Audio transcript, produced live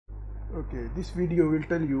Okay, this video will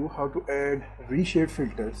tell you how to add reshade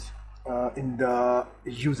filters in the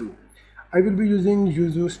Yuzu. I will be using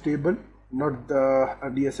Yuzu stable, not the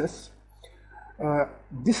DSS.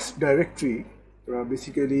 This directory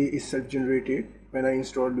basically is self-generated when I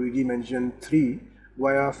installed Luigi Mansion 3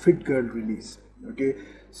 via FitGirl release. Okay,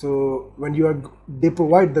 so when they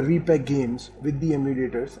provide the repack games with the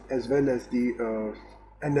emulators as well as the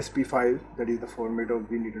NSP file, that is the format of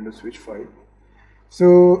the Nintendo Switch file.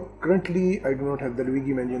 So currently I do not have the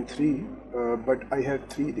Luigi Mansion 3, but I have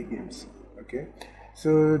 3 the games. Okay,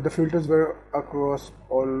 so the filters were across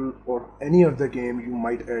all or any of the game you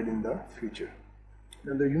might add in the future.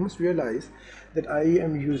 Now you must realize that I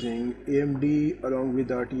am using AMD along with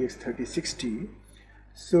RTX 3060.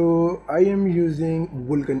 So I am using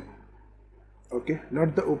Vulkan. Okay,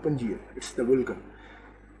 not the OpenGL, it's the Vulkan.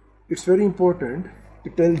 It's very important to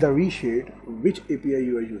tell the reshade which API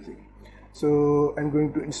you are using. So I'm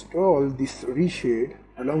going to install this reshade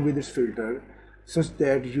along with this filter such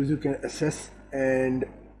that user can assess and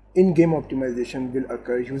in-game optimization will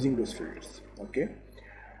occur using those filters. Okay,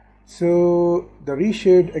 so the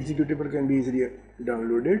reshade executable can be easily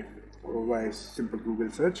downloaded via simple Google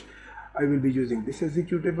search. I will be using this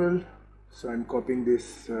executable, so I'm copying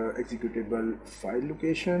this executable file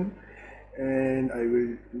location and I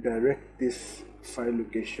will direct this file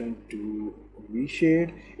location to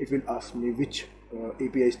reshade. It will ask me which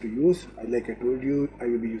APIs to use. Like I told you, I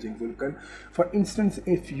will be using Vulkan. For instance,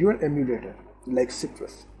 if your emulator like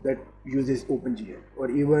Citrus that uses OpenGL, or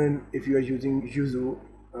even if you are using Yuzu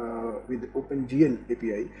with OpenGL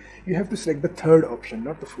API, you have to select the third option,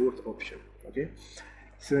 not the fourth option. Okay,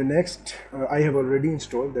 so next I have already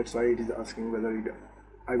installed, that's why it is asking whether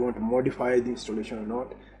I want to modify the installation or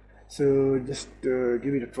not. So just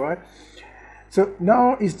give it a try. So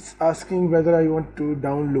now it's asking whether I want to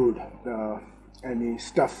download any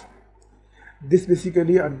stuff. This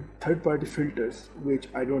basically are third-party filters which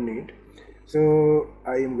I don't need. So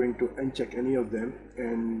I am going to uncheck any of them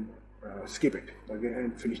and skip it, okay,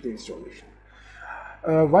 and finish the installation.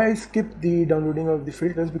 Why I skip the downloading of the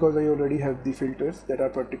filters? Because I already have the filters that are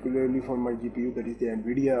particularly for my GPU, that is the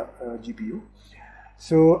Nvidia GPU.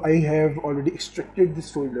 So I have already extracted this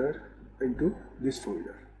folder into this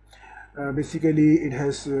folder. Basically it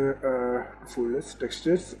has folders,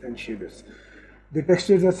 textures and shaders. The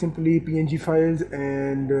textures are simply PNG files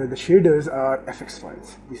and the shaders are FX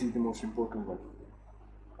files. This is the most important one.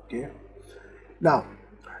 Okay, now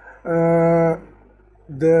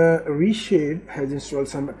the reshade has installed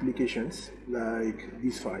some applications like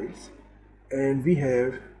these files, and we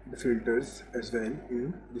have the filters as well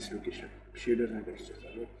in this location, shaders and textures.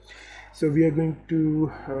 Okay. So we are going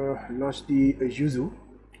to launch the Yuzu.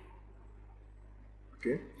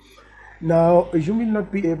 Okay, now you will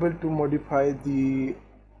not be able to modify the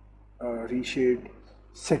reshade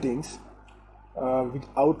settings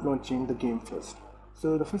without launching the game first.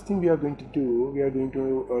 So the first thing we are going to do, we are going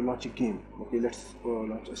to launch a game. Okay, let's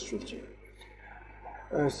launch Astral Chain.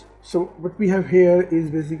 So what we have here is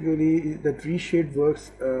basically that reshade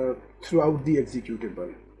works throughout the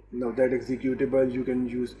executable. Now that executable you can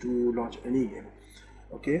use to launch any game.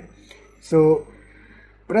 Okay, so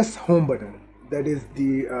press home button. That is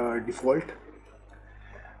the default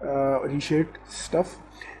reshade stuff.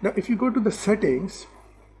 Now if you go to the settings,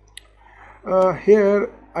 here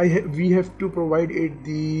we have to provide it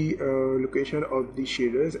the location of the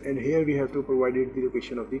shaders, and here we have to provide it the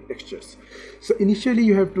location of the textures. So initially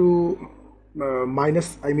you have to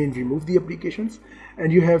remove the applications,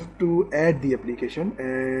 and you have to add the application,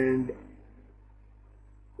 and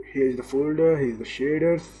here's the folder, here's the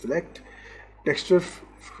shaders, select texture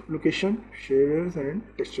location, shaders and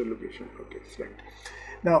texture location. Okay, select.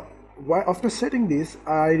 Now after setting this,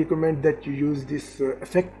 I recommend that you use this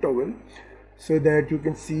effect toggle so that you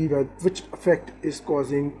can see which effect is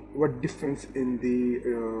causing what difference in the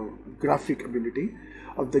graphic ability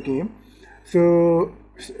of the game. So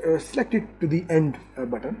select it to the end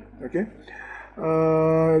button. Okay,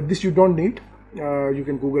 this you don't need. You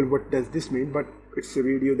can Google what does this mean, but it's a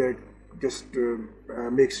video that just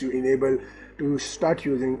makes you enable to start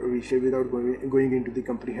using reshade without going into the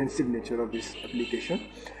comprehensive nature of this application.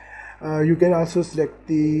 You can also select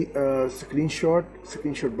the screenshot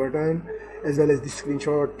button, as well as the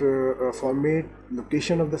screenshot format,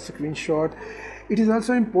 location of the screenshot. It is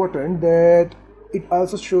also important that it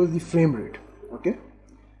also shows the frame rate. Okay,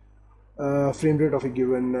 frame rate of a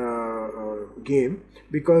given game,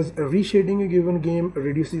 because reshading a given game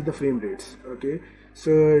reduces the frame rates. Okay,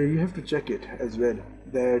 so you have to check it as well,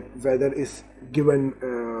 that whether is given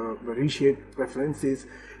reshade preferences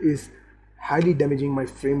is highly damaging my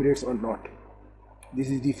frame rates or not. This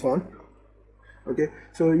is the font Okay,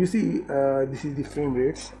 so you see this is the frame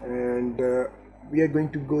rates, and we are going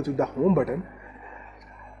to go to the home button.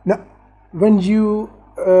 Now when you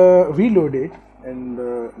reload it, and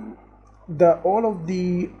all of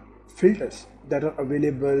the filters that are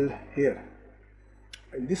available here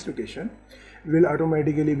in this location will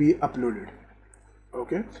automatically be uploaded,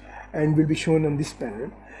 okay, and will be shown on this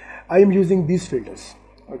panel. I am using these filters,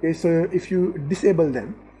 okay, so if you disable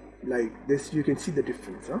them like this, you can see the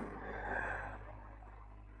difference, huh?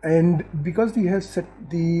 And because we have set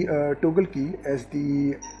the toggle key as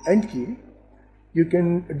the end key, you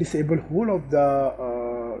can disable whole of the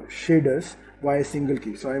shaders via single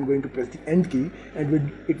key. So I am going to press the end key,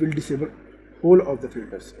 and it will disable whole of the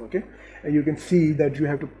filters, okay, and you can see that you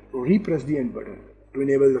have to repress the end button to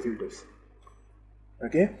enable the filters,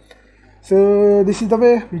 okay. So this is the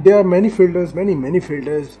way. There are many filters, many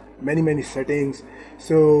filters, many settings,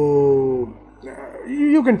 so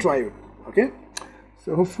you can try it, okay.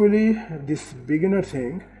 So hopefully this beginner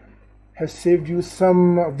thing has saved you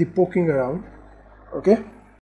some of the poking around, okay.